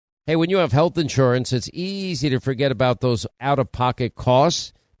Hey, when you have health insurance, it's easy to forget about those out-of-pocket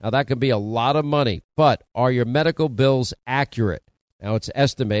costs. Now, that can be a lot of money, but are your medical bills accurate? Now, it's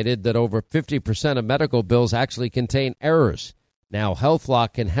estimated that over 50% of medical bills actually contain errors. Now,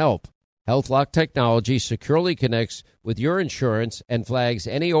 HealthLock can help. HealthLock technology securely connects with your insurance and flags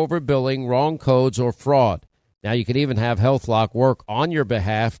any overbilling, wrong codes, or fraud. Now, you can even have HealthLock work on your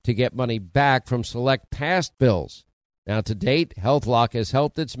behalf to get money back from select past bills. Now, to date, HealthLock has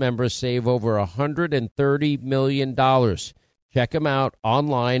helped its members save over $130 million. Check them out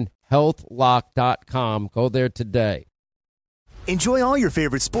online, healthlock.com. Go there today. Enjoy all your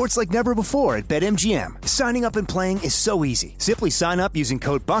favorite sports like never before at BetMGM. Signing up and playing is so easy. Simply sign up using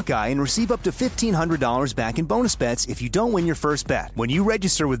code Buckeye and receive up to $1,500 back in bonus bets if you don't win your first bet. When you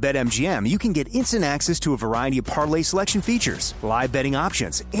register with BetMGM, you can get instant access to a variety of parlay selection features, live betting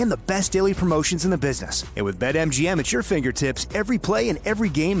options, and the best daily promotions in the business. And with BetMGM at your fingertips, every play and every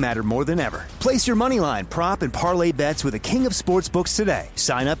game matter more than ever. Place your moneyline, prop, and parlay bets with the king of sportsbooks today.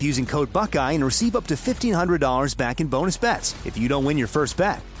 Sign up using code Buckeye and receive up to $1,500 back in bonus bets if you don't win your first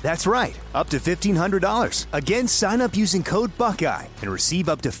bet. That's right, up to $1,500. Again, sign up using code Buckeye and receive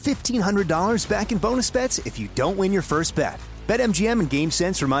up to $1,500 back in bonus bets if you don't win your first bet. BetMGM and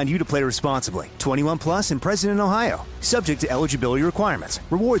GameSense remind you to play responsibly. 21 plus and present in Ohio. Subject to eligibility requirements.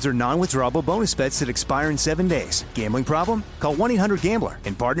 Rewards are non-withdrawable bonus bets that expire in 7 days. Gambling problem? Call 1-800-GAMBLER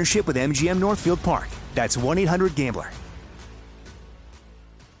in partnership with MGM Northfield Park. That's 1-800-GAMBLER.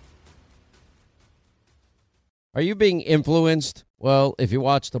 Are you being influenced? Well, if you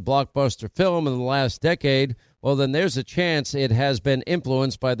watched a blockbuster film in the last decade, well, then there's a chance it has been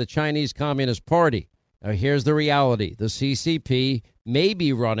influenced by the Chinese Communist Party. Now, here's the reality. The CCP may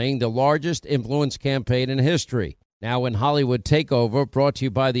be running the largest influence campaign in history. Now, in Hollywood Takeover, brought to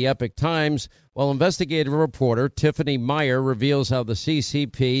you by the Epic Times, well, investigative reporter Tiffany Meyer reveals how the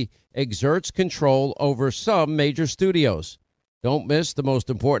CCP exerts control over some major studios. Don't miss the most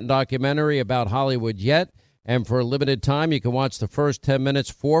important documentary about Hollywood yet. And for a limited time, you can watch the first 10 minutes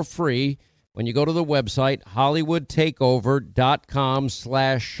for free when you go to the website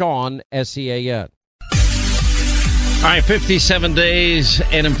hollywoodtakeover.com/Sean, S-E-A-N. All right, 57 days,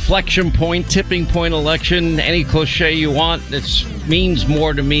 an inflection point, tipping point election, any cliche you want. It means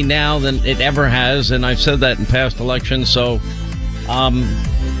more to me now than it ever has, and I've said that in past elections, so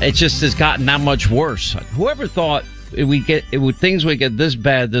it just has gotten that much worse. Whoever thought things would get this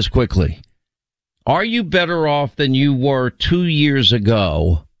bad this quickly? Are you better off than you were 2 years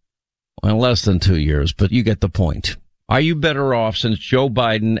ago? Well, less than 2 years, but you get the point. Are you better off since Joe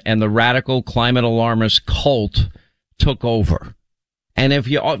Biden and the radical climate alarmist cult took over? And if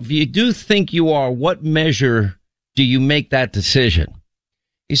you do think you are, what measure do you make that decision?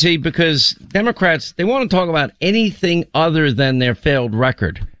 You see, because Democrats, they want to talk about anything other than their failed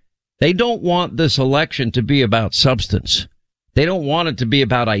record. They don't want this election to be about substance. They don't want it to be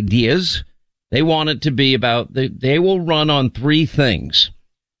about ideas. They want it to be about, they will run on three things.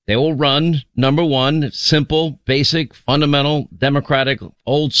 They will run, number one, simple, basic, fundamental, democratic,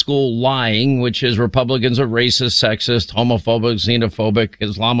 old school lying, which is Republicans are racist, sexist, homophobic, xenophobic,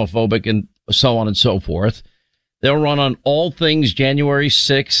 Islamophobic, and so on and so forth. They'll run on all things January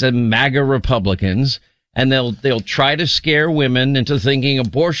 6th and MAGA Republicans, and they'll try to scare women into thinking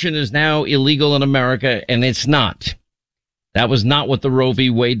abortion is now illegal in America, and it's not. That was not what the Roe v.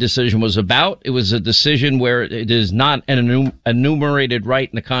 Wade decision was about. It was a decision where it is not an enumerated right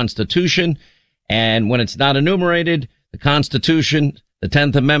in the Constitution. And when it's not enumerated, the Constitution, the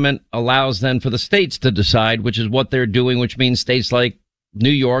 10th Amendment, allows then for the states to decide, which is what they're doing, which means states like New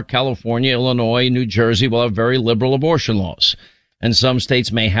York, California, Illinois, New Jersey will have very liberal abortion laws. And some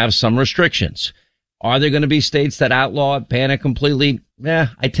states may have some restrictions. Are there going to be states that outlaw it, ban it completely?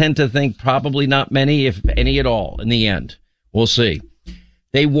 I tend to think probably not many, if any at all, in the end. We'll see.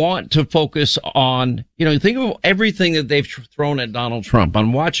 They want to focus on, think of everything that they've thrown at Donald Trump.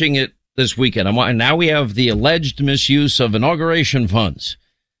 I'm watching it this weekend. And now we have the alleged misuse of inauguration funds,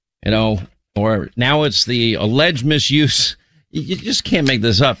 or now it's the alleged misuse. You just can't make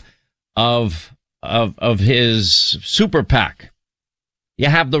this up of his super PAC. You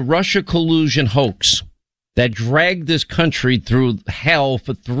have the Russia collusion hoax that dragged this country through hell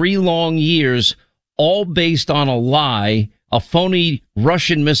for 3 long years, all based on a lie, a phony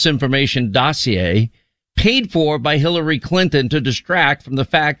Russian misinformation dossier paid for by Hillary Clinton to distract from the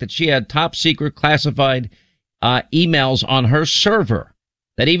fact that she had top secret classified emails on her server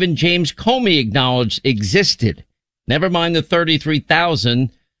that even James Comey acknowledged existed. Never mind the 33,000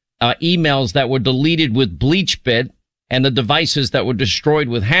 emails that were deleted with BleachBit and the devices that were destroyed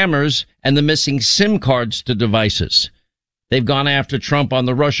with hammers and the missing SIM cards to devices. They've gone after Trump on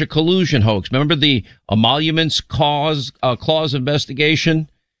the Russia collusion hoax. Remember the emoluments clause investigation?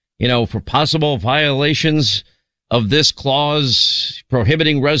 You know, for possible violations of this clause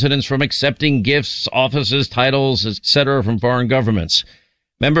prohibiting residents from accepting gifts, offices, titles, etc. from foreign governments.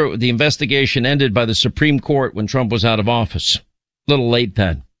 Remember, the investigation ended by the Supreme Court when Trump was out of office. A little late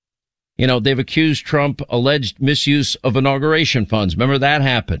then. You know, they've accused Trump alleged misuse of inauguration funds. Remember that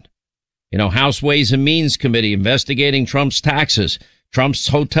happened. You know, House Ways and Means Committee investigating Trump's taxes, Trump's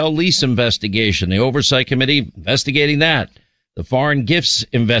hotel lease investigation, the Oversight Committee investigating that, the foreign gifts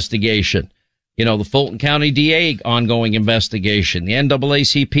investigation, you know, the Fulton County DA ongoing investigation, the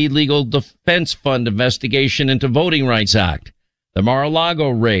NAACP Legal Defense Fund investigation into Voting Rights Act, the Mar-a-Lago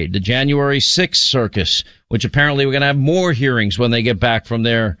raid, the January 6th circus, which apparently we're going to have more hearings when they get back from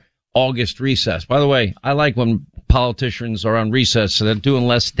their August recess. By the way, I like when politicians are on recess, so they're doing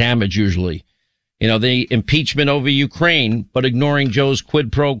less damage usually. You know, the impeachment over Ukraine, but ignoring Joe's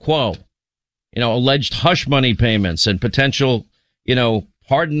quid pro quo. You know, alleged hush money payments and potential, you know,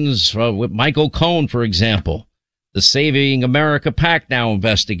 pardons with Michael Cohen, for example. The Saving America PAC now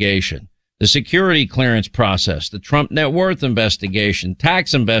investigation, the security clearance process, the Trump net worth investigation,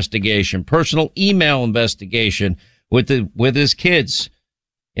 tax investigation, personal email investigation with his kids.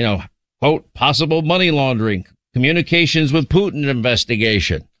 You know, quote, possible money laundering, communications with Putin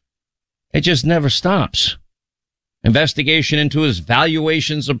investigation. It just never stops. Investigation into his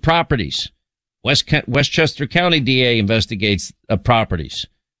valuations of properties. Westchester County DA investigates properties.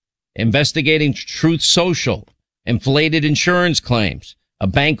 Investigating Truth Social, inflated insurance claims. A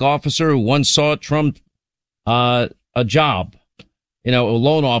bank officer who once sought Trump a job. You know, a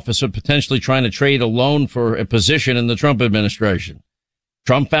loan officer potentially trying to trade a loan for a position in the Trump administration.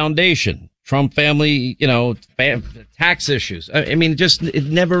 Trump Foundation, Trump family, you know, tax issues. I mean, just, it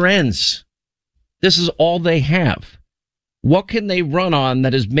never ends. This is all they have. What can they run on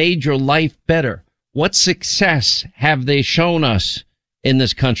that has made your life better? What success have they shown us in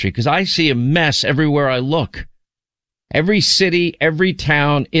this country? Because I see a mess everywhere I look. Every city, every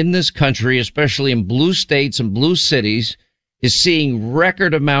town in this country, especially in blue states and blue cities, is seeing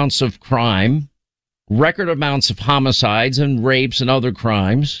record amounts of crime, record amounts of homicides and rapes and other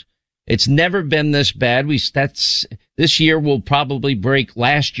crimes. It's never been this bad. This year will probably break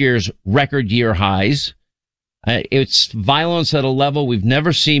last year's record year highs. It's violence at a level we've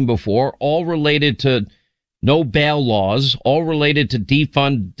never seen before, all related to no bail laws, all related to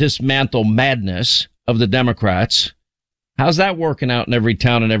defund, dismantle madness of the Democrats. How's that working out in every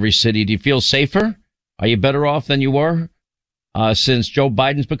town and every city? Do you feel safer? Are you better off than you were since Joe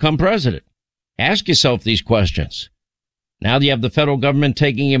Biden's become president? Ask yourself these questions. Now you have the federal government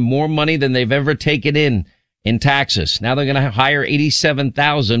taking in more money than they've ever taken in taxes. Now they're going to hire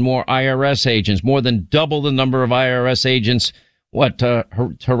 87,000 more IRS agents, more than double the number of IRS agents. What, to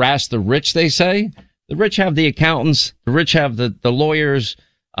harass the rich, they say? The rich have the accountants. The rich have the lawyers.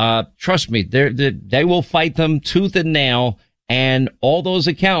 Trust me, they will fight them tooth and nail. And all those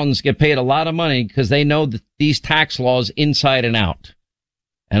accountants get paid a lot of money because they know that these tax laws inside and out.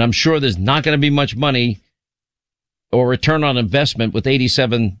 And I'm sure there's not going to be much money or return on investment with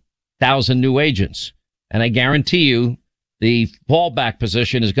 87,000 new agents. And I guarantee you the fallback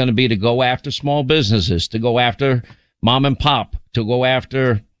position is going to be to go after small businesses, to go after mom and pop, to go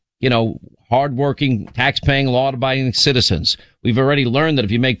after, you know, hardworking, tax-paying, law-abiding citizens. We've already learned that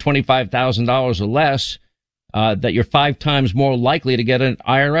if you make $25,000 or less, that you're 5 times more likely to get an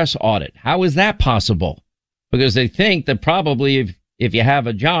IRS audit. How is that possible? Because they think that probably if you have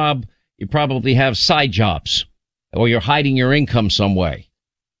a job, you probably have side jobs or you're hiding your income some way.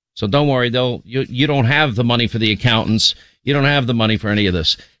 So don't worry, though. You don't have the money for the accountants. You don't have the money for any of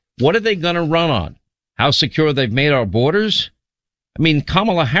this. What are they going to run on? How secure they've made our borders? I mean,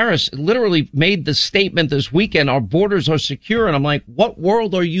 Kamala Harris literally made the statement this weekend, our borders are secure. And I'm like, what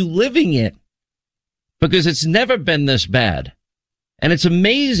world are you living in? Because it's never been this bad. And it's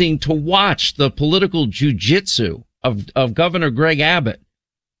amazing to watch the political jujitsu of Governor Greg Abbott.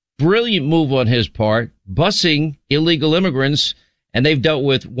 Brilliant move on his part, busing illegal immigrants. And they've dealt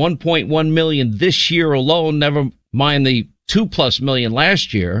with 1.1 million this year alone, never mind the 2+ million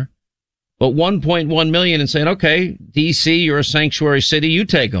last year. But 1.1 million and saying, okay, D.C., you're a sanctuary city, you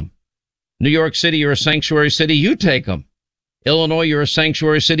take them. New York City, you're a sanctuary city, you take them. Illinois, you're a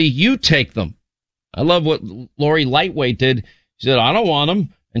sanctuary city, you take them. I love what Lori Lightweight did. She said, I don't want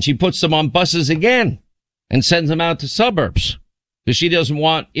them. And she puts them on buses again and sends them out to suburbs because she doesn't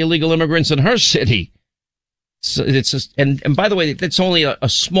want illegal immigrants in her city. So it's just, and by the way, that's only a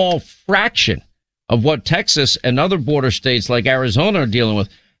small fraction of what Texas and other border states like Arizona are dealing with.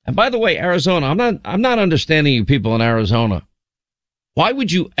 And by the way, Arizona, I'm not understanding you people in Arizona. Why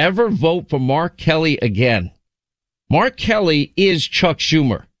would you ever vote for Mark Kelly again? Mark Kelly is Chuck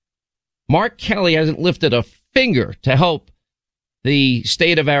Schumer. Mark Kelly hasn't lifted a finger to help the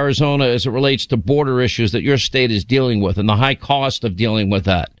state of Arizona as it relates to border issues that your state is dealing with and the high cost of dealing with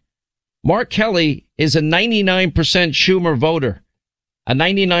that. Mark Kelly is a 99% Schumer voter, a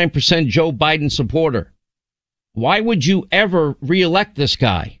 99% Joe Biden supporter. Why would you ever reelect this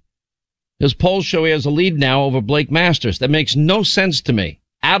guy? His polls show he has a lead now over Blake Masters. That makes no sense to me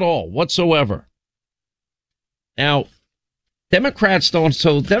at all whatsoever. Now, Democrats don't,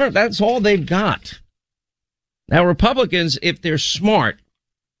 so that's all they've got. Now, Republicans, if they're smart,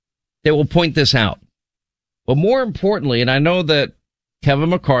 they will point this out. But more importantly, and I know that Kevin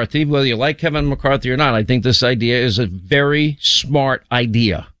McCarthy, whether you like Kevin McCarthy or not, I think this idea is a very smart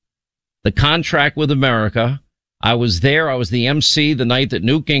idea. The contract with America. I was there. I was the MC the night that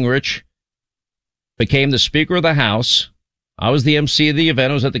Newt Gingrich became the Speaker of the House. I was the MC of the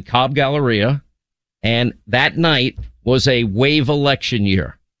event. I was at the Cobb Galleria. And that night was a wave election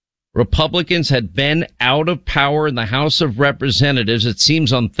year. Republicans had been out of power in the House of Representatives. It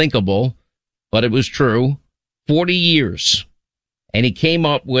seems unthinkable, but it was true. 40 years. And he came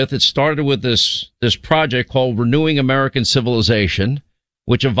up with, it started with this project called Renewing American Civilization,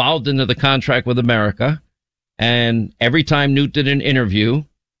 which evolved into the contract with America. And every time Newt did an interview,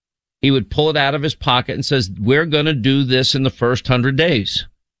 he would pull it out of his pocket and says, we're going to do this in the first 100 days.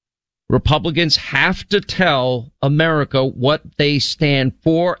 Republicans have to tell America what they stand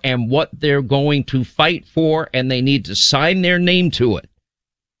for and what they're going to fight for, and they need to sign their name to it.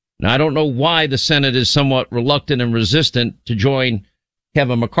 Now, I don't know why the Senate is somewhat reluctant and resistant to join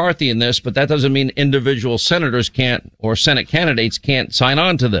Kevin McCarthy in this, but that doesn't mean individual senators can't, or Senate candidates can't sign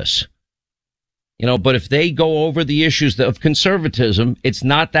on to this. You know, but if they go over the issues of conservatism, it's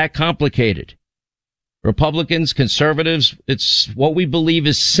not that complicated. Republicans, conservatives, it's what we believe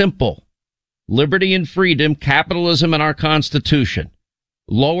is simple. Liberty and freedom, capitalism and our Constitution.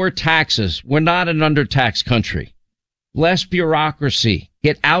 Lower taxes. We're not an undertaxed country. Less bureaucracy.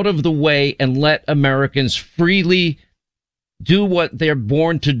 Get out of the way and let Americans freely do what they're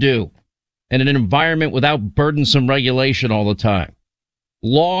born to do in an environment without burdensome regulation all the time.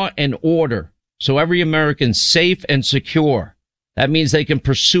 Law and order. So every American's safe and secure. That means they can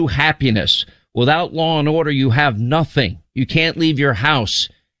pursue happiness. Without law and order, you have nothing. You can't leave your house.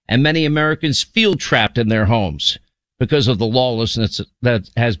 And many Americans feel trapped in their homes because of the lawlessness that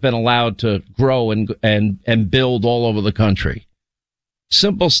has been allowed to grow and build all over the country.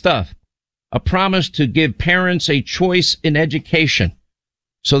 Simple stuff. A promise to give parents a choice in education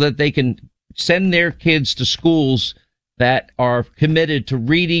so that they can send their kids to schools that are committed to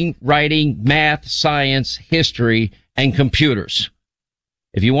reading, writing, math, science, history, and computers.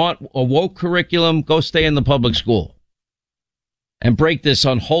 If you want a woke curriculum, go stay in the public school and break this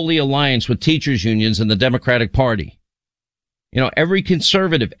unholy alliance with teachers unions and the Democratic Party. You know, every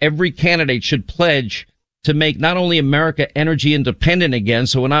conservative, every candidate should pledge to make not only America energy independent again,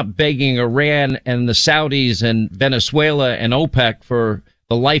 so we're not begging Iran and the Saudis and Venezuela and OPEC for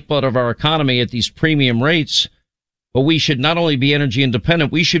the lifeblood of our economy at these premium rates, but we should not only be energy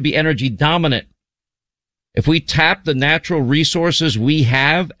independent, we should be energy dominant. If we tap the natural resources we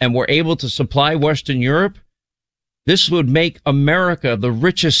have and we're able to supply Western Europe, this would make America the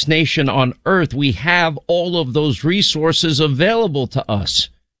richest nation on earth. We have all of those resources available to us.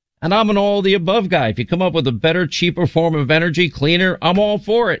 And I'm an all the above guy. If you come up with a better, cheaper form of energy, cleaner, I'm all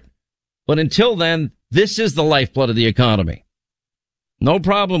for it. But until then, this is the lifeblood of the economy. No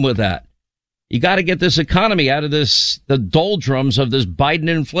problem with that. You got to get this economy out of the doldrums of this Biden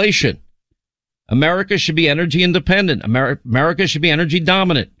inflation. America should be energy independent. America should be energy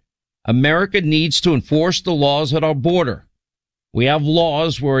dominant. America needs to enforce the laws at our border. We have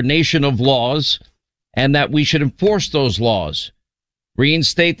laws. We're a nation of laws, and that we should enforce those laws.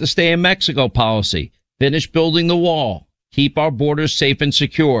 Reinstate the stay in Mexico policy. Finish building the wall. Keep our borders safe and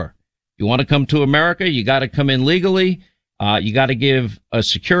secure. You want to come to America, you got to come in legally. You got to give a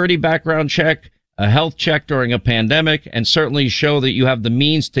security background check, a health check during a pandemic, and certainly show that you have the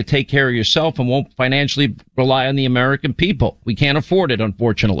means to take care of yourself and won't financially rely on the American people. We can't afford it,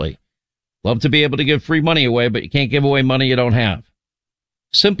 unfortunately. Love to be able to give free money away, but you can't give away money you don't have.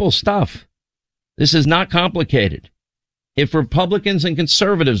 Simple stuff. This is not complicated. If Republicans and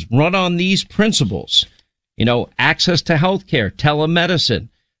conservatives run on these principles, you know, access to health care, telemedicine,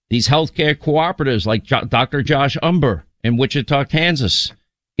 these healthcare cooperatives like Dr. Josh Umber in Wichita, Kansas.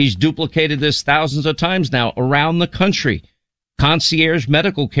 He's duplicated this thousands of times now around the country. Concierge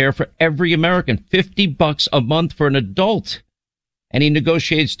medical care for every American, $50 a month for an adult. And he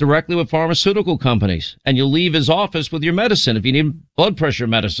negotiates directly with pharmaceutical companies. And you'll leave his office with your medicine if you need blood pressure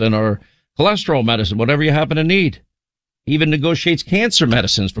medicine or cholesterol medicine, whatever you happen to need. He even negotiates cancer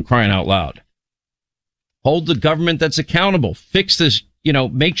medicines, for crying out loud. Hold the government that's accountable. Fix this,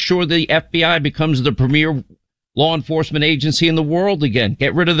 make sure the FBI becomes the premier law enforcement agency in the world again.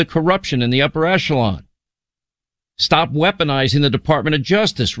 Get rid of the corruption in the upper echelon. Stop weaponizing the Department of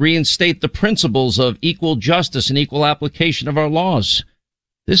Justice. Reinstate the principles of equal justice and equal application of our laws.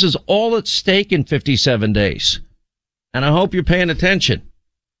 This is all at stake in 57 days. And I hope you're paying attention,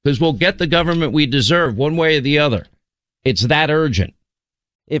 because we'll get the government we deserve one way or the other. It's that urgent.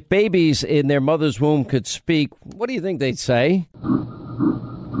 If babies in their mother's womb could speak, what do you think they'd say?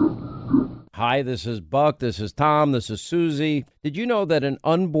 Hi, this is Buck, this is Tom, this is Susie. Did you know that an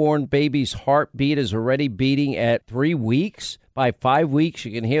unborn baby's heartbeat is already beating at 3 weeks? By 5 weeks,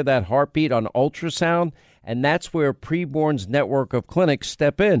 you can hear that heartbeat on ultrasound, and that's where Preborn's network of clinics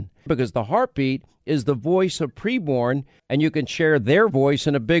step in, because the heartbeat is the voice of preborn, and you can share their voice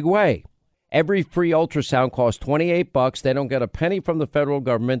in a big way. Every free ultrasound costs $28. They don't get a penny from the federal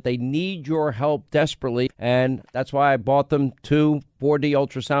government. They need your help desperately. And that's why I bought them 2 4D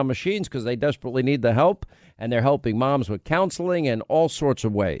ultrasound machines, because they desperately need the help. And they're helping moms with counseling and all sorts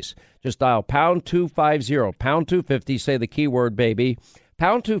of ways. Just dial pound 250, pound 250, say the keyword baby,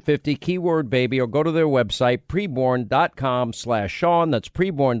 pound 250, keyword baby, or go to their website, preborn.com/Sean. That's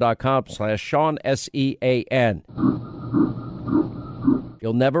preborn.com/Sean, SEAN.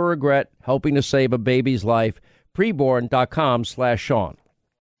 You'll never regret helping to save a baby's life. Preborn.com/Sean.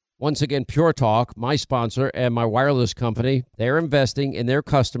 Once again, Pure Talk, my sponsor and my wireless company, they're investing in their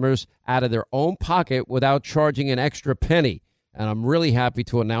customers out of their own pocket without charging an extra penny. And I'm really happy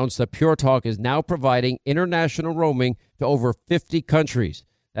to announce that Pure Talk is now providing international roaming to over 50 countries.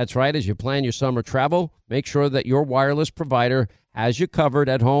 That's right. As you plan your summer travel, make sure that your wireless provider has you covered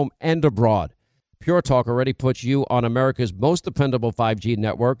at home and abroad. Pure Talk already puts you on America's most dependable 5G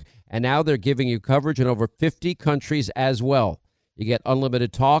network, and now they're giving you coverage in over 50 countries as well. You get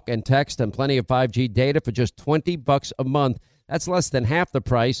unlimited talk and text and plenty of 5G data for just $20 a month. That's less than half the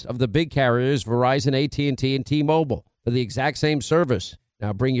price of the big carriers, Verizon, AT&T, and T-Mobile, for the exact same service.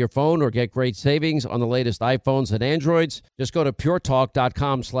 Now bring your phone or get great savings on the latest iPhones and Androids. Just go to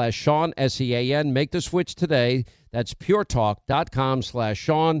puretalk.com/Sean, SEAN. Make the switch today. That's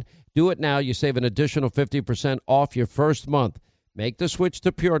puretalk.com/Sean. Do it now. You save an additional 50% off your first month. Make the switch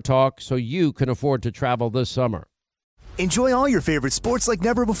to Pure Talk so you can afford to travel this summer. Enjoy all your favorite sports like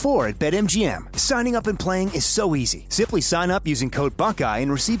never before at BetMGM. Signing up and playing is so easy. Simply sign up using code Buckeye and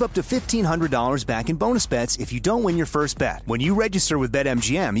receive up to $1,500 back in bonus bets if you don't win your first bet. When you register with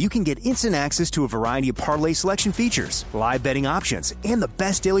BetMGM, you can get instant access to a variety of parlay selection features, live betting options, and the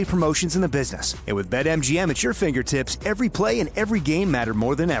best daily promotions in the business. And with BetMGM at your fingertips, every play and every game matter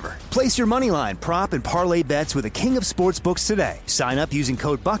more than ever. Place your moneyline, prop, and parlay bets with the king of sportsbooks today. Sign up using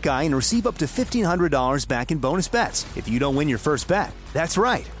code Buckeye and receive up to $1,500 back in bonus bets if you don't win your first bet. That's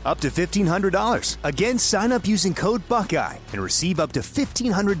right, up to $1,500. Again, sign up using code Buckeye and receive up to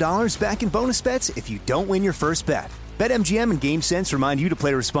 $1,500 back in bonus bets if you don't win your first bet. BetMGM and GameSense remind you to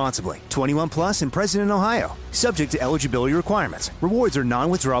play responsibly. 21 plus and present in Ohio. Subject to eligibility requirements. Rewards are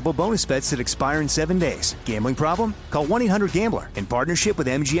non-withdrawable bonus bets that expire in 7 days. Gambling problem? Call 1-800-GAMBLER in partnership with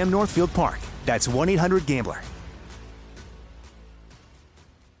MGM Northfield Park. That's 1-800-GAMBLER.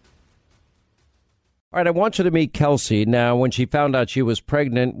 All right, I want you to meet Kelsey. Now, when she found out she was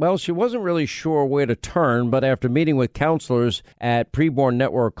pregnant, well, she wasn't really sure where to turn, but after meeting with counselors at Preborn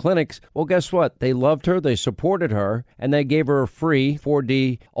Network Clinics, well, guess what? They loved her, they supported her, and they gave her a free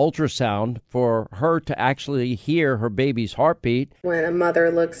 4D ultrasound for her to actually hear her baby's heartbeat. When a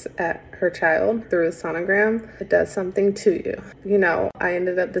mother looks at her child through a sonogram, it does something to you. I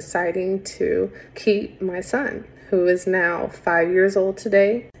ended up deciding to keep my son, who is now 5 years old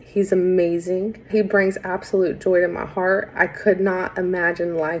today. He's amazing. He brings absolute joy to my heart. I could not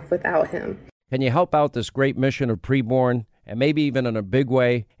imagine life without him. Can you help out this great mission of Preborn? And maybe even in a big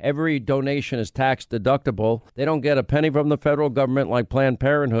way. Every donation is tax deductible. They don't get a penny from the federal government like Planned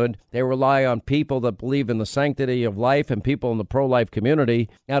Parenthood. They rely on people that believe in the sanctity of life and people in the pro-life community.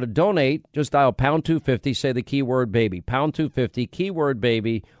 Now to donate, just dial pound 250, say the keyword baby, pound 250, keyword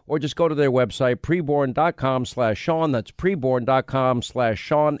baby, or just go to their website, preborn.com/Sean. That's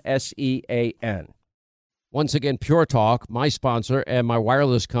preborn.com/Sean, SEAN. Once again, Pure Talk, my sponsor and my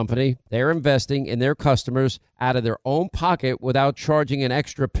wireless company, they're investing in their customers out of their own pocket without charging an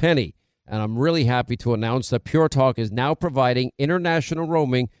extra penny. And I'm really happy to announce that Pure Talk is now providing international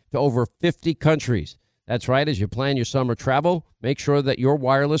roaming to over 50 countries. That's right. As you plan your summer travel, make sure that your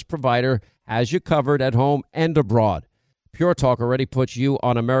wireless provider has you covered at home and abroad. Pure Talk already puts you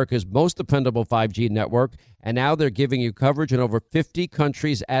on America's most dependable 5G network, and now they're giving you coverage in over 50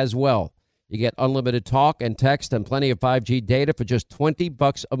 countries as well. You get unlimited talk and text and plenty of 5G data for just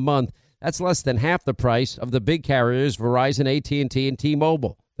 $20 a month. That's less than half the price of the big carriers, Verizon, AT&T, and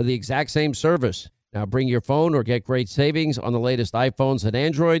T-Mobile, for the exact same service. Now bring your phone or get great savings on the latest iPhones and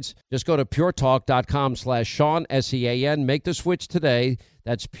Androids. Just go to puretalk.com/Sean, S-E-A-N. Make the switch today.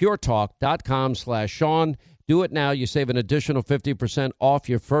 That's puretalk.com/Sean. Do it now. You save an additional 50% off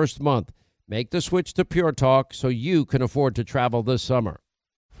your first month. Make the switch to Pure Talk so you can afford to travel this summer.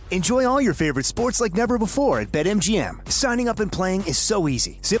 Enjoy all your favorite sports like never before at BetMGM. Signing up and playing is so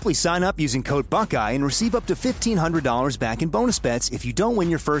easy. Simply sign up using code Buckeye and receive up to $1,500 back in bonus bets if you don't win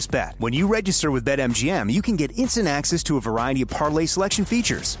your first bet. When you register with BetMGM, you can get instant access to a variety of parlay selection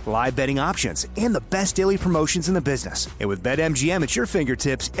features, live betting options, and the best daily promotions in the business. And with BetMGM at your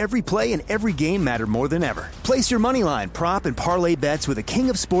fingertips, every play and every game matter more than ever. Place your moneyline, prop, and parlay bets with the king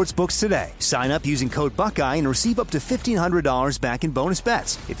of sportsbooks today. Sign up using code Buckeye and receive up to $1,500 back in bonus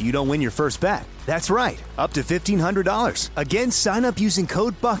bets if you don't win your first bet. That's right, up to $1,500. Again, sign up using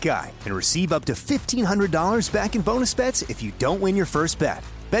code Buckeye and receive up to $1,500 back in bonus bets if you don't win your first bet.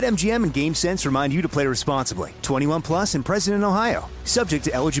 BetMGM and GameSense remind you to play responsibly. 21 plus and present in Ohio. Subject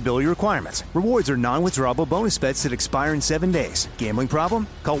to eligibility requirements. Rewards are non-withdrawable bonus bets that expire in 7 days. Gambling problem?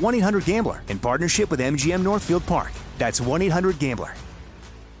 Call 1-800-GAMBLER in partnership with MGM Northfield Park. That's 1-800-GAMBLER.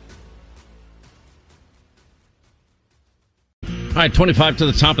 All right, 25 to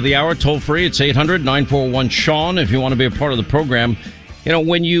the top of the hour, toll free. It's 800-941-SEAN if you want to be a part of the program. You know,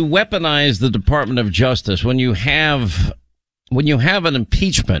 when you weaponize the Department of Justice, when you have an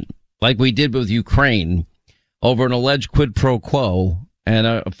impeachment like we did with Ukraine over an alleged quid pro quo and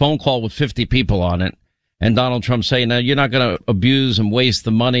a phone call with 50 people on it, and Donald Trump saying, now you're not going to abuse and waste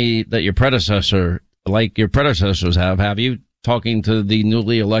the money that your predecessors have you? Talking to the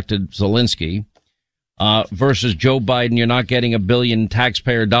newly elected Zelensky. Versus Joe Biden, you're not getting $1 billion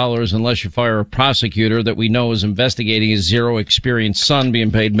taxpayer dollars unless you fire a prosecutor that we know is investigating his zero experience son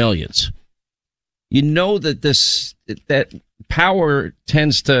being paid millions. You know that that power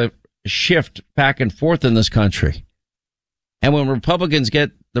tends to shift back and forth in this country. And when Republicans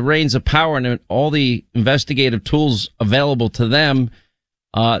get the reins of power and all the investigative tools available to them,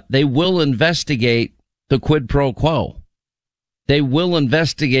 they will investigate the quid pro quo. They will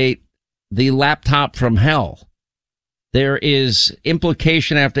investigate the laptop from hell. There is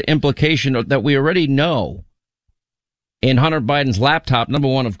implication after implication that we already know in Hunter Biden's laptop. Number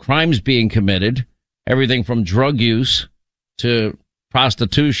one, of crimes being committed, everything from drug use to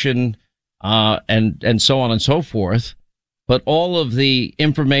prostitution, and so on and so forth. But all of the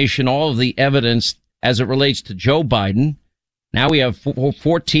information, all of the evidence as it relates to Joe Biden. Now we have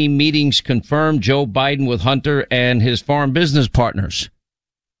 14 meetings confirmed, Joe Biden with Hunter and his foreign business partners.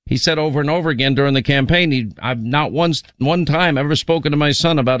 He said over and over again during the campaign, I've not one time ever spoken to my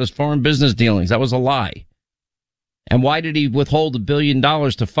son about his foreign business dealings. That was a lie. And why did he withhold $1 billion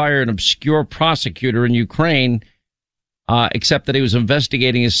to fire an obscure prosecutor in Ukraine, except that he was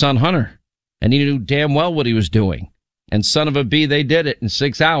investigating his son Hunter? And he knew damn well what he was doing. And son of a bee, they did it. In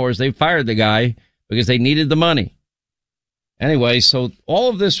 6 hours, they fired the guy because they needed the money. Anyway, so all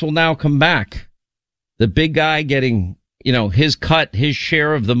of this will now come back. The big guy getting, his cut, his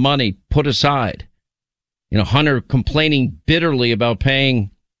share of the money put aside. Hunter complaining bitterly about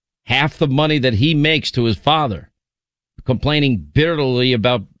paying half the money that he makes to his father. Complaining bitterly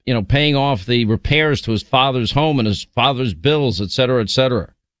about, paying off the repairs to his father's home and his father's bills, et cetera, et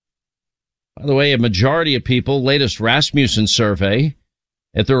cetera. By the way, a majority of people, latest Rasmussen survey,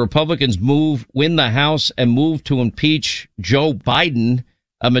 if the Republicans win the House and move to impeach Joe Biden,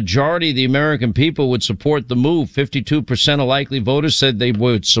 a majority of the American people would support the move. 52% of likely voters said they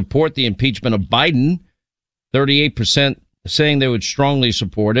would support the impeachment of Biden. 38% saying they would strongly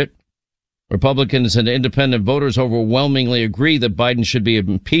support it. Republicans and independent voters overwhelmingly agree that Biden should be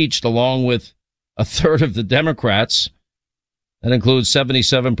impeached, along with a third of the Democrats. That includes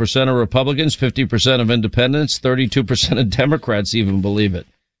 77% of Republicans, 50% of independents, 32% of Democrats even believe it.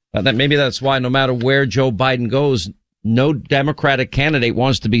 Maybe that's why no matter where Joe Biden goes, no Democratic candidate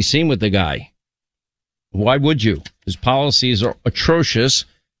wants to be seen with the guy. Why would you? His policies are atrocious,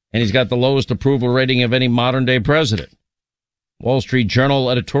 and he's got the lowest approval rating of any modern-day president. Wall Street Journal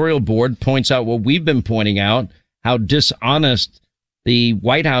editorial board points out what we've been pointing out, how dishonest the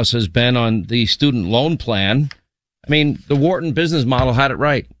White House has been on the student loan plan. I mean, the Wharton business model had it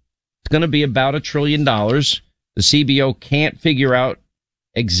right. It's going to be about $1 trillion. The CBO can't figure out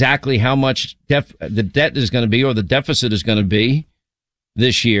exactly how much the debt is going to be or the deficit is going to be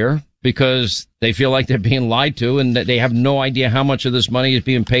this year. because they feel like they're being lied to and that they have no idea how much of this money is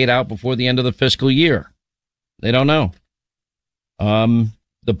being paid out before the end of the fiscal year. They don't know.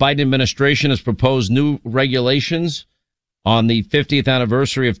 The Biden administration has proposed new regulations on the 50th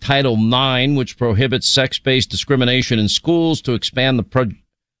anniversary of Title IX, which prohibits sex-based discrimination in schools, to expand the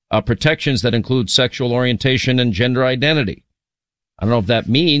protections that include sexual orientation and gender identity. I don't know if that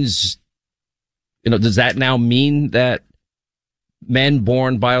means, does that now mean that men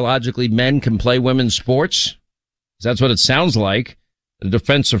born biologically men can play women's sports? That's what it sounds like. The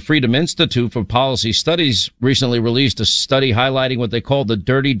Defense of Freedom Institute for Policy Studies recently released a study highlighting what they call the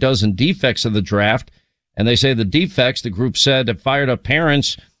dirty dozen defects of the draft. And they say the defects, the group said, have fired up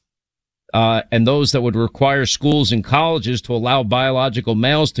parents and those that would require schools and colleges to allow biological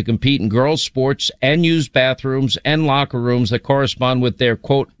males to compete in girls' sports and use bathrooms and locker rooms that correspond with their,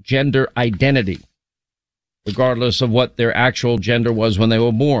 quote, gender identity, regardless of what their actual gender was when they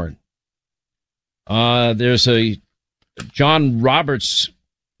were born. There's a John Roberts,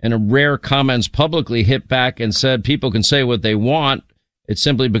 in a rare comments publicly, hit back and said people can say what they want. It's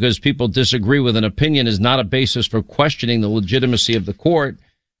simply because people disagree with an opinion is not a basis for questioning the legitimacy of the court.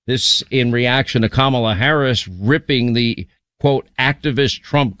 This in reaction to Kamala Harris ripping the, quote, activist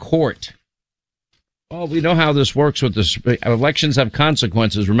Trump court. Well, we know how this works with this. Elections have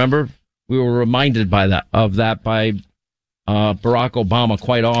consequences. Remember, we were reminded by that by Barack Obama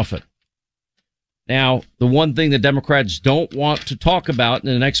quite often. Now, the one thing the Democrats don't want to talk about in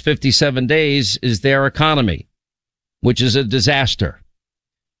the next 57 days is their economy, which is a disaster.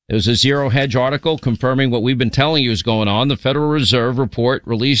 There's a Zero Hedge article confirming what we've been telling you is going on. The Federal Reserve report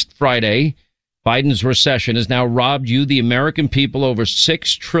released Friday. Biden's recession has now robbed you, the American people, over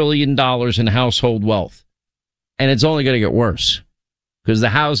 $6 trillion in household wealth. And it's only going to get worse because the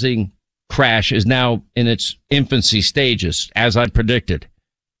housing crash is now in its infancy stages, as I predicted.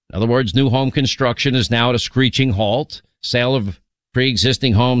 In other words, new home construction is now at a screeching halt. Sale of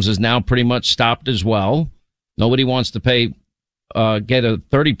pre-existing homes is now pretty much stopped as well. Nobody wants to get a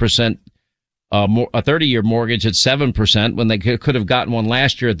 30%, a 30-year mortgage at 7% when they could have gotten one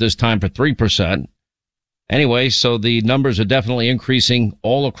last year at this time for 3%. Anyway, so the numbers are definitely increasing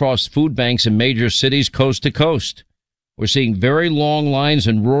all across food banks in major cities coast to coast. We're seeing very long lines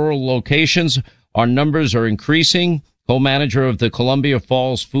in rural locations. Our numbers are increasing. Co-manager of the Columbia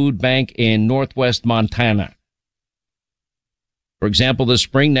Falls Food Bank in northwest Montana. For example, this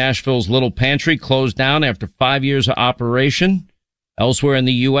spring, Nashville's Little Pantry closed down after 5 years of operation. Elsewhere in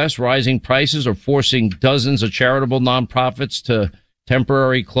the U.S., rising prices are forcing dozens of charitable nonprofits to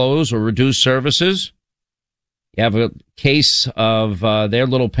temporarily close or reduce services. You have a case of their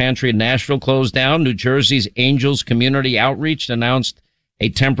Little Pantry in Nashville closed down. New Jersey's Angels Community Outreach announced a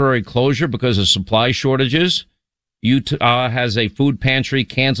temporary closure because of supply shortages. Utah has a food pantry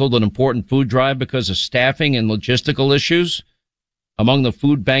canceled an important food drive because of staffing and logistical issues. Among the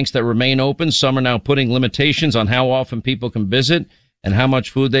food banks that remain open, some are now putting limitations on how often people can visit and how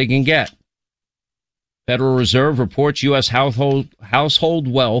much food they can get. Federal Reserve reports U.S. household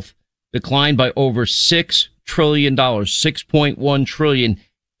wealth declined by over $6 trillion, $6.1 trillion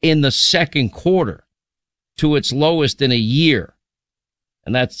in the second quarter to its lowest in a year.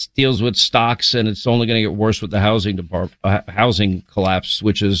 And that deals with stocks, and it's only going to get worse with the housing collapse,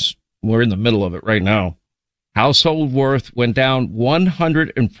 which is, we're in the middle of it right now. Household worth went down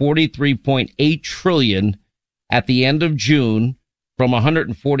 $143.8 trillion at the end of June from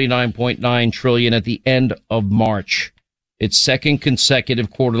 $149.9 trillion at the end of March. Its second consecutive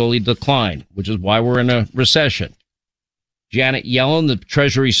quarterly decline, which is why we're in a recession. Janet Yellen, the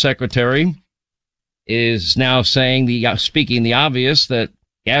Treasury Secretary, is now saying speaking the obvious that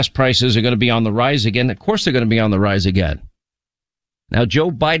gas prices are going to be on the rise again. Of course they're going to be on the rise again. Now, Joe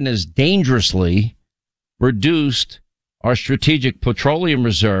Biden has dangerously reduced our strategic petroleum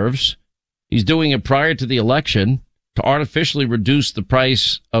reserves. He's doing it prior to the election to artificially reduce the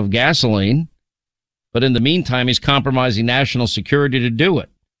price of gasoline. But in the meantime, he's compromising national security to do it.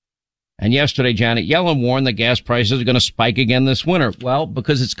 And yesterday, Janet Yellen warned that gas prices are going to spike again this winter. Well,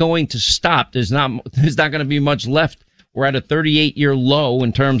 because it's going to stop. There's not going to be much left. We're at a 38-year low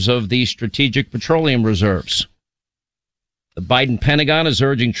in terms of the strategic petroleum reserves. The Biden Pentagon is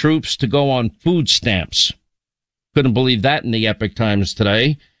urging troops to go on food stamps. Couldn't believe that in the epic times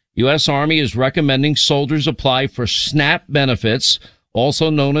today. U.S. Army is recommending soldiers apply for SNAP benefits, also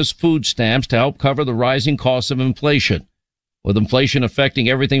known as food stamps, to help cover the rising costs of inflation. With inflation affecting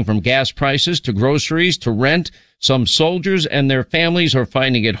everything from gas prices to groceries to rent, some soldiers and their families are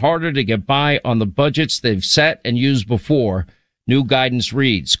finding it harder to get by on the budgets they've set and used before. New guidance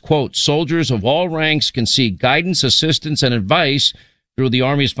reads, quote, soldiers of all ranks can seek guidance, assistance, and advice through the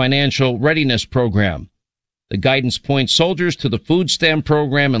Army's Financial Readiness Program. The guidance points soldiers to the food stamp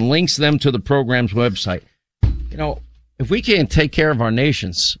program and links them to the program's website. You know, if we can't take care of our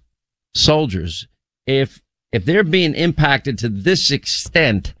nation's soldiers, if they're being impacted to this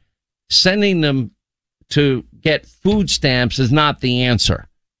extent, sending them to get food stamps is not the answer.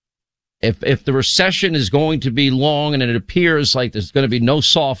 If the recession is going to be long and it appears like there's going to be no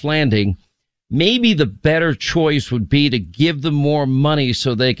soft landing, maybe the better choice would be to give them more money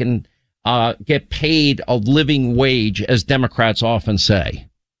so they can get paid a living wage, as Democrats often say.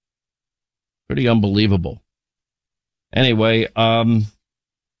 Pretty unbelievable. Anyway,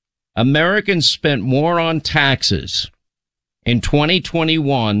 Americans spent more on taxes in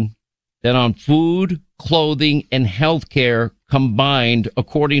 2021 than on food, clothing, and health care combined,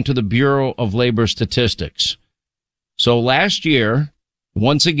 according to the Bureau of Labor Statistics. So last year,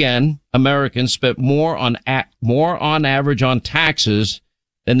 once again, Americans spent more on average on taxes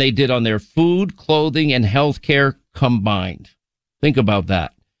than they did on their food, clothing, and health care combined. Think about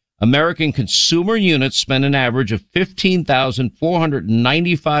that. American consumer units spend an average of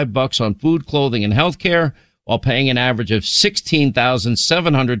 $15,495 on food, clothing, and health care, while paying an average of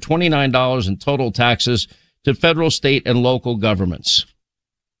 $16,729 in total taxes to federal, state, and local governments.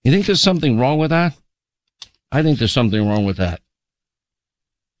 You think there's something wrong with that? I think there's something wrong with that.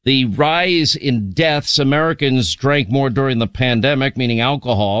 The rise in deaths, Americans drank more during the pandemic, meaning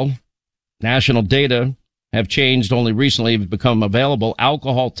alcohol. National data have changed only recently, have become available.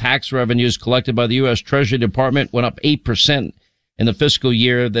 Alcohol tax revenues collected by the U.S. Treasury Department went up 8% in the fiscal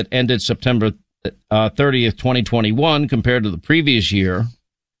year that ended September 30th, 2021, compared to the previous year.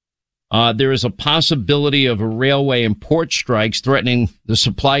 There is a possibility of a railway and port strikes threatening the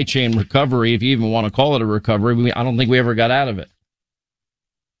supply chain recovery, if you even want to call it a recovery. I don't think we ever got out of it.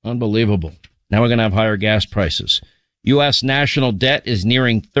 Unbelievable. Now we're going to have higher gas prices. U.S. national debt is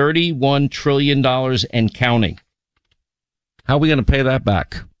nearing $31 trillion and counting. How are we going to pay that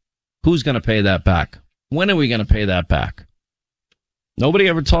back? Who's going to pay that back? When are we going to pay that back? Nobody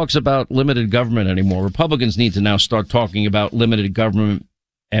ever talks about limited government anymore. Republicans need to now start talking about limited government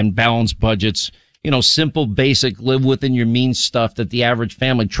and balanced budgets. You know, simple, basic, live within your means stuff that the average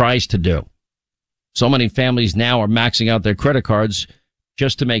family tries to do. So many families now are maxing out their credit cards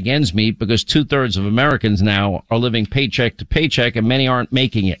just to make ends meet, because 2/3 of Americans now are living paycheck to paycheck, and many aren't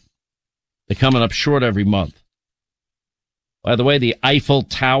making it. They're coming up short every month. By the way, the Eiffel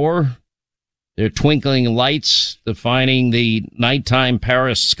Tower, their twinkling lights defining the nighttime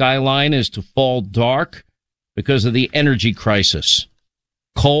Paris skyline, is to fall dark because of the energy crisis.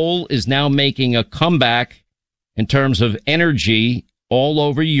 Coal is now making a comeback in terms of energy all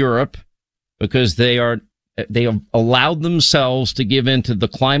over Europe because they have allowed themselves to give in to the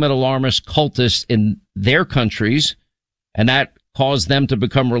climate alarmist cultists in their countries, and that caused them to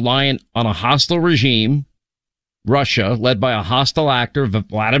become reliant on a hostile regime, Russia, led by a hostile actor,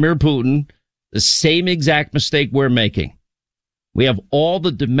 Vladimir Putin, the same exact mistake we're making. We have all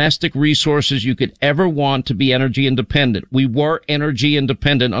the domestic resources you could ever want to be energy independent. We were energy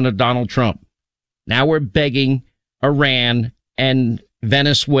independent under Donald Trump. Now we're begging Iran and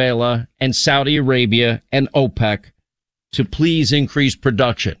Venezuela and Saudi Arabia and OPEC to please increase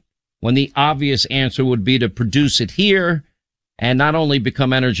production, when the obvious answer would be to produce it here and not only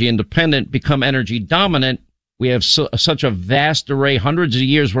become energy independent, become energy dominant. We have such a vast array, hundreds of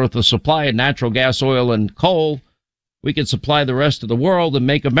years worth of supply of natural gas, oil, and coal. We can supply the rest of the world and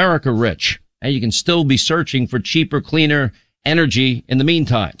make America rich. And you can still be searching for cheaper, cleaner energy in the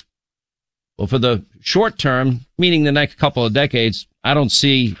meantime. Well, for the short term, meaning the next couple of decades, I don't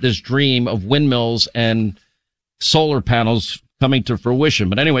see this dream of windmills and solar panels coming to fruition.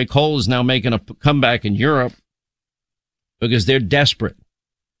 But anyway, coal is now making a comeback in Europe because they're desperate.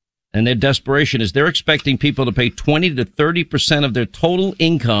 And their desperation is they're expecting people to pay 20 to 30% of their total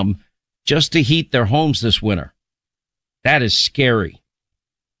income just to heat their homes this winter. That is scary.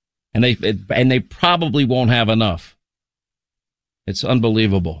 And they probably won't have enough. It's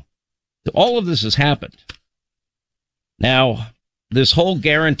unbelievable. All of this has happened. Now, this whole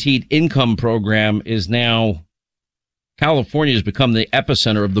guaranteed income program is now, California has become the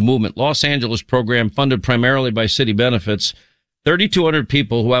epicenter of the movement. Los Angeles program, funded primarily by city benefits, 3,200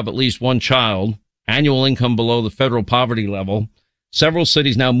 people who have at least one child, annual income below the federal poverty level. Several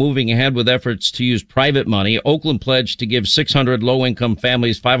cities now moving ahead with efforts to use private money. Oakland pledged to give 600 low-income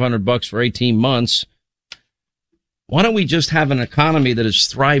families $500 for 18 months. Why don't we just have an economy that is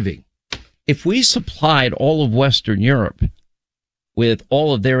thriving? If we supplied all of Western Europe with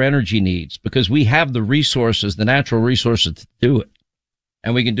all of their energy needs, because we have the resources, the natural resources to do it,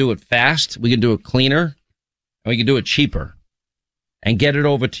 and we can do it fast, we can do it cleaner, and we can do it cheaper. and get it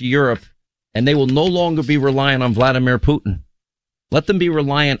over to Europe, and they will no longer be reliant on Vladimir Putin. Let them be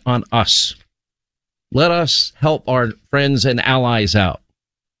reliant on us. Let us help our friends and allies out.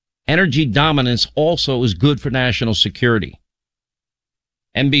 Energy dominance also is good for national security.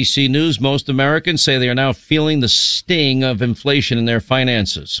 NBC News, most Americans say they are now feeling the sting of inflation in their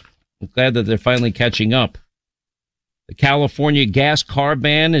finances. I'm glad that they're finally catching up. The California gas car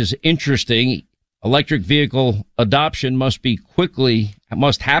ban is interesting. Electric vehicle adoption must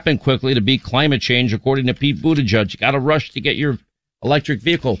happen quickly to beat climate change, according to Pete Buttigieg. You got to rush to get your electric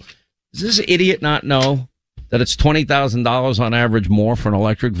vehicle. Does this idiot not know that it's $20,000 on average more for an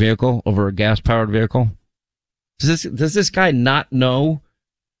electric vehicle over a gas-powered vehicle? Does this guy not know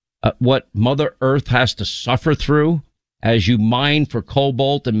what Mother Earth has to suffer through as you mine for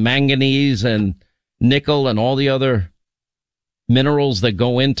cobalt and manganese and nickel and all the other minerals that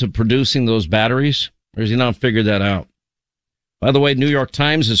go into producing those batteries? Or has he not figured that out? By the way, New York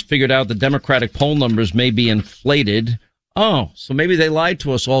Times has figured out the Democratic poll numbers may be inflated. Oh, so maybe they lied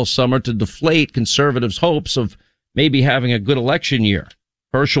to us all summer to deflate conservatives' hopes of maybe having a good election year.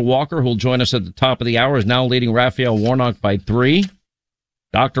 Herschel Walker, who will join us at the top of the hour, is now leading Raphael Warnock by 3.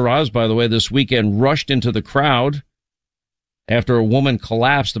 Dr. Oz, by the way, this weekend rushed into the crowd after a woman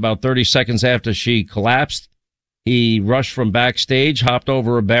collapsed. About 30 seconds after she collapsed, he rushed from backstage, hopped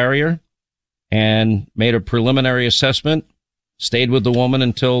over a barrier, and made a preliminary assessment, stayed with the woman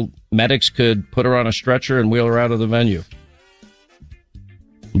until medics could put her on a stretcher and wheel her out of the venue.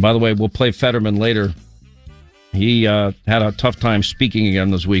 By the way, we'll play Fetterman later. He had a tough time speaking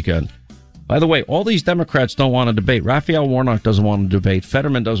again this weekend. By the way, all these Democrats don't want to debate. Raphael Warnock doesn't want to debate.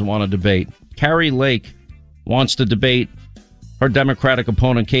 Fetterman doesn't want to debate. Carrie Lake wants to debate her Democratic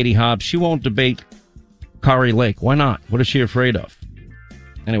opponent, Katie Hobbs. She won't debate Carrie Lake. Why not? What is she afraid of?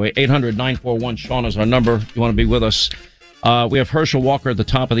 Anyway, 800-941-SEAN is our number. You want to be with us. We have Herschel Walker at the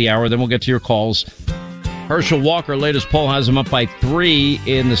top of the hour. Then we'll get to your calls. Herschel Walker, latest poll has him up by 3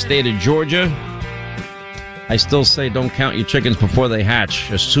 in the state of Georgia. I still say don't count your chickens before they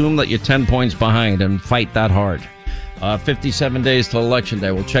hatch. Assume that you're 10 points behind and fight that hard. 57 days till Election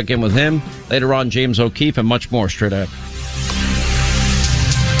Day. We'll check in with him. Later on, James O'Keefe and much more straight ahead.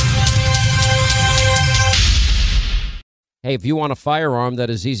 Hey, if you want a firearm that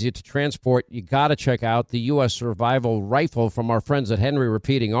is easy to transport, you got to check out the U.S. Survival Rifle from our friends at Henry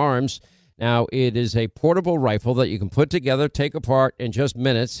Repeating Arms. Now, it is a portable rifle that you can put together, take apart in just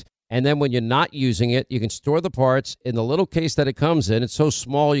minutes. And then when you're not using it, you can store the parts in the little case that it comes in. It's so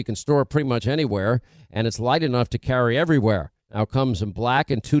small you can store it pretty much anywhere, and it's light enough to carry everywhere. Now, it comes in black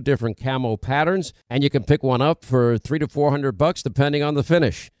and 2 different camo patterns, and you can pick one up for $300 to $400 depending on the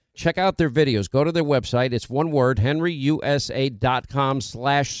finish. Check out their videos. Go to their website. It's one word,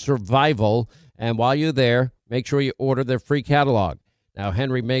 henryusa.com/survival. And while you're there, make sure you order their free catalog. Now,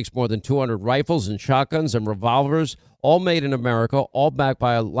 Henry makes more than 200 rifles and shotguns and revolvers, all made in America, all backed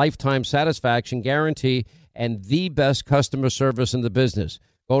by a lifetime satisfaction guarantee and the best customer service in the business.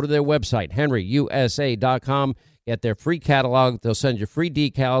 Go to their website, henryusa.com. Get their free catalog. They'll send you free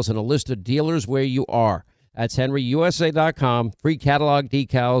decals and a list of dealers where you are. That's henryusa.com. Free catalog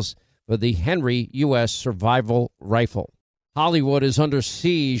decals for the Henry U.S. Survival Rifle. Hollywood is under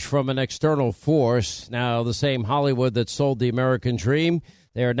siege from an external force. Now, the same Hollywood that sold the American dream,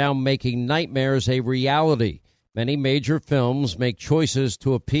 they are now making nightmares a reality. Many major films make choices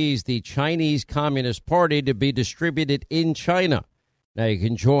to appease the Chinese Communist Party to be distributed in China. Now you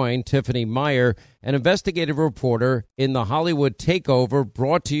can join Tiffany Meyer, an investigative reporter in the Hollywood Takeover,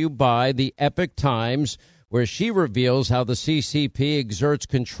 brought to you by the Epoch Times, where she reveals how the CCP exerts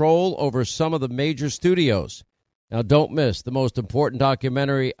control over some of the major studios. Now, don't miss the most important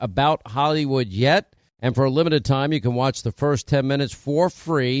documentary about Hollywood yet. And for a limited time, you can watch the first 10 minutes for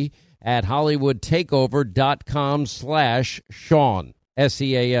free at HollywoodTakeover.com/Sean,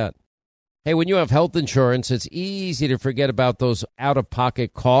 SEAN. Hey, when you have health insurance, it's easy to forget about those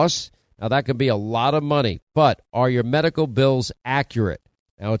out-of-pocket costs. Now, that can be a lot of money, but are your medical bills accurate?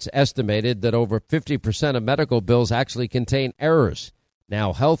 Now, it's estimated that over 50% of medical bills actually contain errors.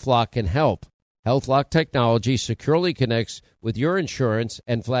 Now, HealthLock can help. HealthLock technology securely connects with your insurance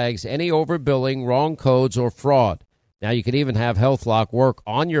and flags any overbilling, wrong codes, or fraud. Now, you can even have HealthLock work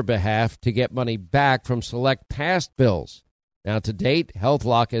on your behalf to get money back from select past bills. Now, to date,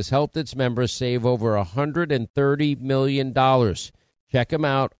 HealthLock has helped its members save over $130 million. Check them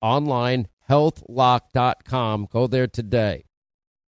out online, healthlock.com. Go there today.